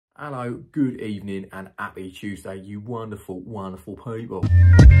Hello, good evening and happy Tuesday, you wonderful, wonderful people.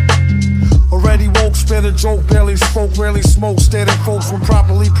 Already woke, spit a joke, barely spoke, rarely smoke, stared at folks when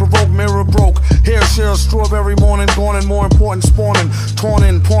properly provoked, mirror broke. Hair share, strawberry morning, dawning, more important, spawning, torn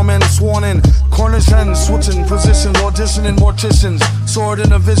in, poor men sworn in. Cornish hens, switching positions, auditioning morticians, sword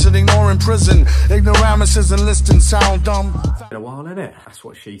in a visiting or in prison. Ignoramuses enlisting, sound dumb. Been a while, innit? That's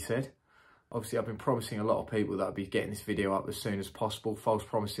what she said. Obviously, I've been promising a lot of people that I'd be getting this video up as soon as possible. False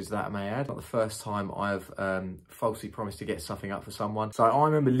promises, that I may add. Not the first time I've falsely promised to get something up for someone. So I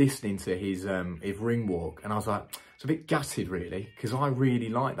remember listening to his Ring Walk, and I was like, it's a bit gutted, really, because I really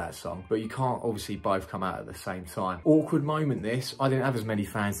like that song. But you can't obviously both come out at the same time. Awkward moment, this. I didn't have as many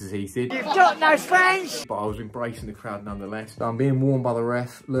fans as he did. You've got no fans! But I was embracing the crowd nonetheless. So I'm being warned by the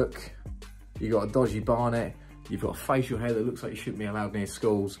ref. Look, you got a dodgy barnet. You've got a facial hair that looks like you shouldn't be allowed near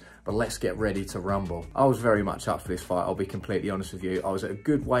schools, but let's get ready to rumble. I was very much up for this fight, I'll be completely honest with you. I was at a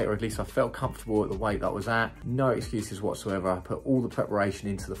good weight, or at least I felt comfortable at the weight that I was at. No excuses whatsoever. I put all the preparation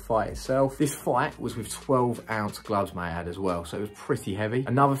into the fight itself. This fight was with 12-ounce gloves, may I add, as well, so it was pretty heavy.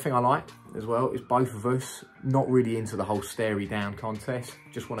 Another thing I like as well is both of us not really into the whole stare down contest.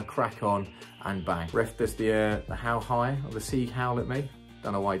 Just want to crack on and bang. Ref does the how high, or the Sieg howl at me.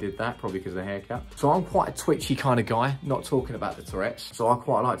 Don't know why I did that, probably because of the haircut. So I'm quite a twitchy kind of guy, not talking about the Tourette's. So I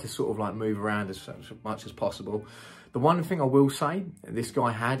quite like to sort of like move around as much as possible. The one thing I will say this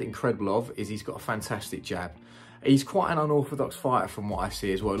guy had incredible of is he's got a fantastic jab. He's quite an unorthodox fighter from what I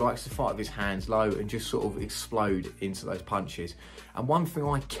see as well. He likes to fight with his hands low and just sort of explode into those punches. And one thing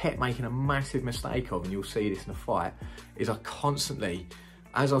I kept making a massive mistake of, and you'll see this in the fight, is I constantly,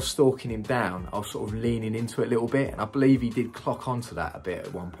 as I was stalking him down, I was sort of leaning into it a little bit, and I believe he did clock onto that a bit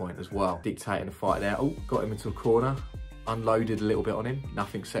at one point as well. Dictating the fight there. Oh, got him into a corner, unloaded a little bit on him,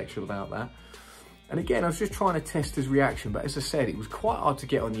 nothing sexual about that. And again, I was just trying to test his reaction, but as I said, it was quite hard to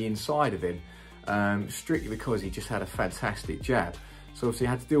get on the inside of him, strictly because he just had a fantastic jab. So obviously I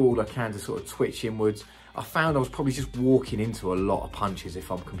had to do all I can to sort of twitch inwards. I found I was probably just walking into a lot of punches,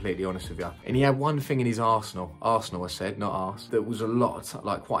 if I'm completely honest with you. And he had one thing in his arsenal I said, not arse, that was a lot,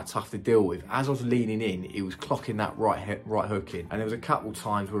 like quite tough to deal with. As I was leaning in, he was clocking that right hook in. And there was a couple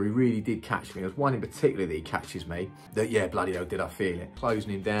times where he really did catch me. There was one in particular that he catches me, that yeah, bloody hell, did I feel it.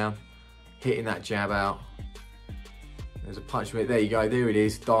 Closing him down, hitting that jab out. There's a punch, there you go, there it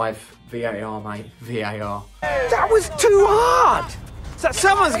is, dive, VAR, mate, VAR. That was too hard! So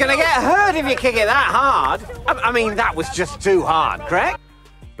someone's gonna get hurt if you kick it that hard. I mean, that was just too hard, correct?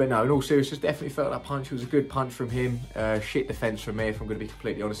 But no, in all seriousness, definitely felt that punch. It was a good punch from him. Shit defence from me, if I'm going to be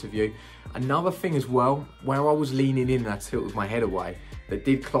completely honest with you. Another thing as well, where I was leaning in and I tilted my head away, that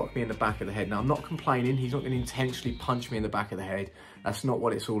did clock me in the back of the head. Now, I'm not complaining. He's not going to intentionally punch me in the back of the head. That's not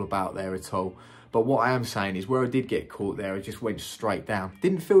what it's all about there at all. But what I am saying is where I did get caught there, I just went straight down.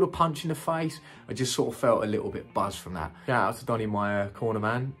 Didn't feel the punch in the face. I just sort of felt a little bit buzzed from that. Shout out to Donnie, my corner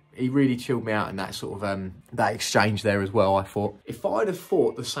man. He really chilled me out in that sort of, that exchange there as well, I thought. If I'd have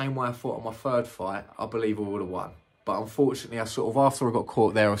fought the same way I fought on my third fight, I believe I would have won. But unfortunately, I sort of, after I got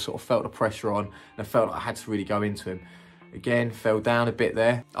caught there, I sort of felt the pressure on and I felt like I had to really go into him. Again, fell down a bit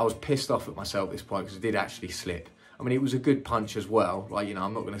there. I was pissed off at myself at this point because I did actually slip. I mean, it was a good punch as well. Like, you know,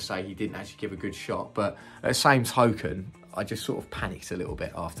 I'm not going to say he didn't actually give a good shot, but at the same token, I just sort of panicked a little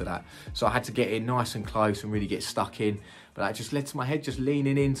bit after that. So I had to get in nice and close and really get stuck in. But that just led to my head just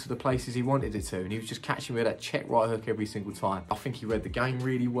leaning into the places he wanted it to. And he was just catching me with that check right hook every single time. I think he read the game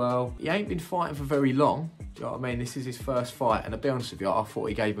really well. He ain't been fighting for very long. Do you know what I mean? This is his first fight. And to be honest with you, I thought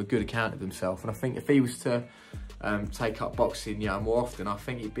he gave a good account of himself. And I think if he was to take up boxing, you know, more often, I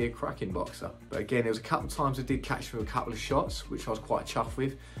think he'd be a cracking boxer. But again, there was a couple of times I did catch him with a couple of shots, which I was quite chuffed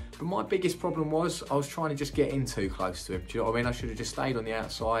with. But my biggest problem was I was trying to just get in too close to him. Do you know what I mean? I should have just stayed on the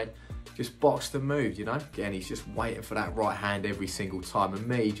outside, just boxed and moved, you know? Again, he's just waiting for that right hand every single time. And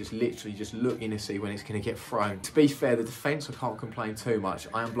me just literally just looking to see when it's going to get thrown. To be fair, the defence, I can't complain too much.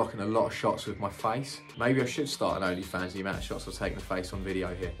 I am blocking a lot of shots with my face. Maybe I should start an OnlyFans, the amount of shots I've taken the face on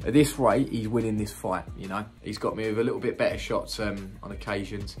video here. At this rate, he's winning this fight, you know? He's got me with a little bit better shots on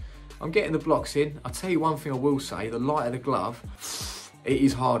occasions. I'm getting the blocks in. I'll tell you one thing I will say, the light of the glove, it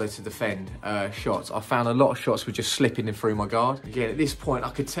is harder to defend shots. I found a lot of shots were just slipping in through my guard. Again, at this point, I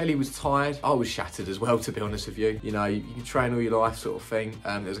could tell he was tired. I was shattered as well, to be honest with you. You know, you can train all your life sort of thing.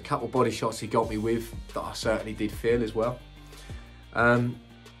 There's a couple of body shots he got me with that I certainly did feel as well. And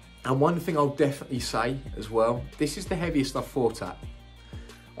one thing I'll definitely say as well, this is the heaviest I've fought at.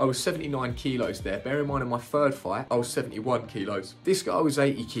 I was 79 kilos there. Bear in mind in my third fight, I was 71 kilos. This guy was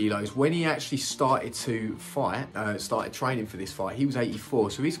 80 kilos. When he actually started to fight, started training for this fight, he was 84.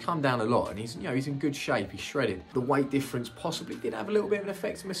 So he's come down a lot and he's, you know, he's in good shape, he's shredded. The weight difference possibly did have a little bit of an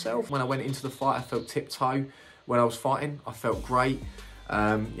effect on myself. When I went into the fight, I felt tip-toe. When I was fighting, I felt great. You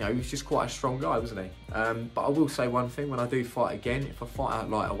know, he was just quite a strong guy, wasn't he? But I will say one thing, when I do fight again, if I fight out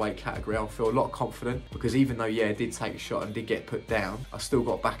like a weight category, I'll feel a lot confident, because even though, yeah, I did take a shot and did get put down, I still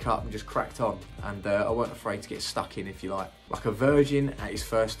got back up and just cracked on. And I wasn't afraid to get stuck in, if you like. Like a virgin at his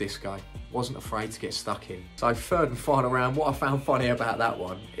first disco. Wasn't afraid to get stuck in. So third and final round, what I found funny about that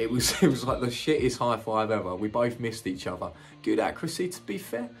one, it was like the shittest high five ever. We both missed each other. Good accuracy, to be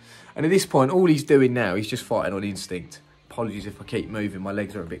fair. And at this point, all he's doing now, he's just fighting on instinct. Apologies if I keep moving, my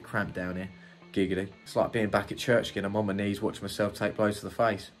legs are a bit cramped down here. Giggity. It's like being back at church again. I'm on my knees watching myself take blows to the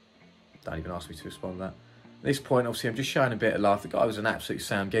face. Don't even ask me to respond to that. At this point, obviously, I'm just showing a bit of love. The guy was an absolute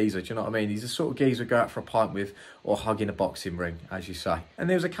sound geezer, do you know what I mean? He's the sort of geezer go out for a pint with, or hug in a boxing ring, as you say. And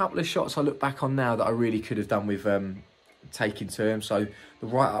there was a couple of shots I look back on now that I really could have done with taking to him. So the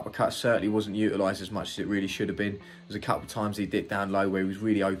right uppercut certainly wasn't utilised as much as it really should have been. There's a couple of times he dipped down low where he was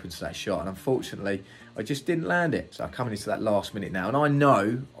really open to that shot, and unfortunately I just didn't land it. So I'm coming into that last minute now, and I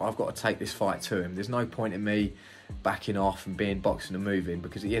know I've got to take this fight to him. There's no point in me backing off and being boxing and moving,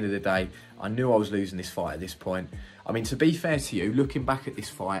 because at the end of the day I knew I was losing this fight at this point. I mean, to be fair to you, looking back at this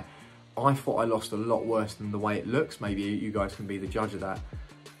fight, I thought I lost a lot worse than the way it looks. Maybe you guys can be the judge of that,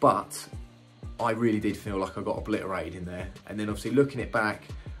 but I really did feel like I got obliterated in there. And then obviously looking it back,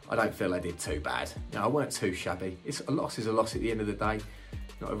 I don't feel I did too bad. You know, I weren't too shabby. A loss is a loss at the end of the day.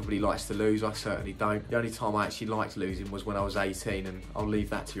 Not everybody likes to lose, I certainly don't. The only time I actually liked losing was when I was 18, and I'll leave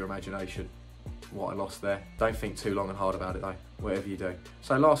that to your imagination, what I lost there. Don't think too long and hard about it though, whatever you do.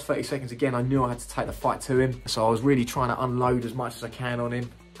 So last 30 seconds again, I knew I had to take the fight to him. So I was really trying to unload as much as I can on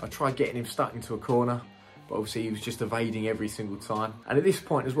him. I tried getting him stuck into a corner, but obviously he was just evading every single time. And at this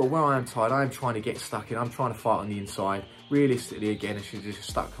point as well, where I am tired, I am trying to get stuck in. I'm trying to fight on the inside. Realistically, again, I should just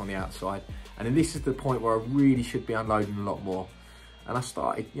stuck on the outside. And then this is the point where I really should be unloading a lot more. And I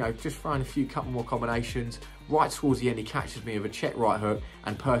started, you know, just throwing a couple more combinations. Right towards the end, he catches me with a check right hook.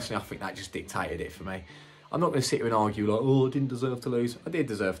 And personally, I think that just dictated it for me. I'm not going to sit here and argue like, oh, I didn't deserve to lose. I did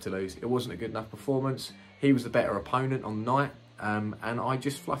deserve to lose. It wasn't a good enough performance. He was the better opponent on the night. And I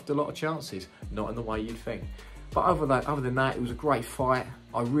just fluffed a lot of chances, not in the way you'd think. But other than that, it was a great fight.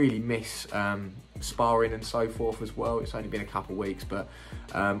 I really miss sparring and so forth as well. It's only been a couple of weeks, but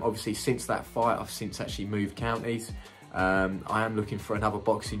obviously since that fight, I've since actually moved counties. I am looking for another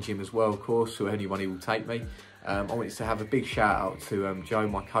boxing gym as well, of course, so anyone who will take me. I wanted to have a big shout out to Joe,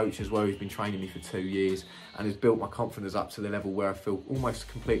 my coach as well, who's been training me for 2 years and has built my confidence up to the level where I feel almost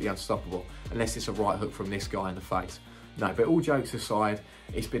completely unstoppable, unless it's a right hook from this guy in the face. No, but all jokes aside,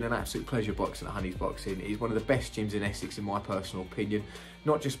 it's been an absolute pleasure boxing at Honey's Boxing. It's one of the best gyms in Essex, in my personal opinion.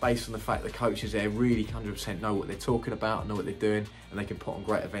 Not just based on the fact that the coaches there really 100% know what they're talking about, know what they're doing, and they can put on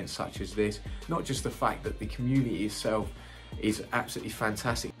great events such as this. Not just the fact that the community itself is absolutely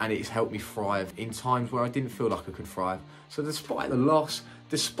fantastic, and it's helped me thrive in times where I didn't feel like I could thrive. So despite the loss,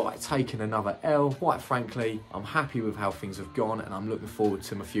 despite taking another L, quite frankly, I'm happy with how things have gone, and I'm looking forward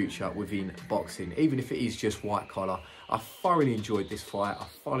to my future within boxing, even if it is just white collar. I thoroughly enjoyed this fight. I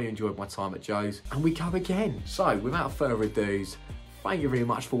thoroughly enjoyed my time at Joe's, and we come again. So without further ado, thank you very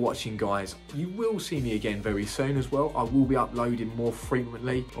much for watching, guys. You will see me again very soon as well. I will be uploading more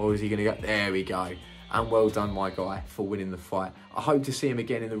frequently. Or is he gonna go? There we go. And well done, my guy, for winning the fight. I hope to see him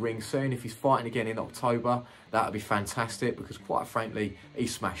again in the ring soon. If he's fighting again in October, that would be fantastic, because quite frankly, he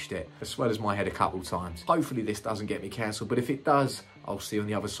smashed it, as well as my head a couple times. Hopefully this doesn't get me cancelled, but if it does, I'll see you on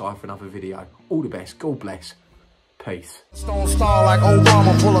the other side for another video. All the best, God bless, peace. Stone star like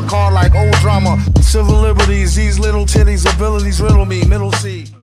Obama, pull a car like old drama. Civil liberties, these little titties, abilities riddle me, middle C.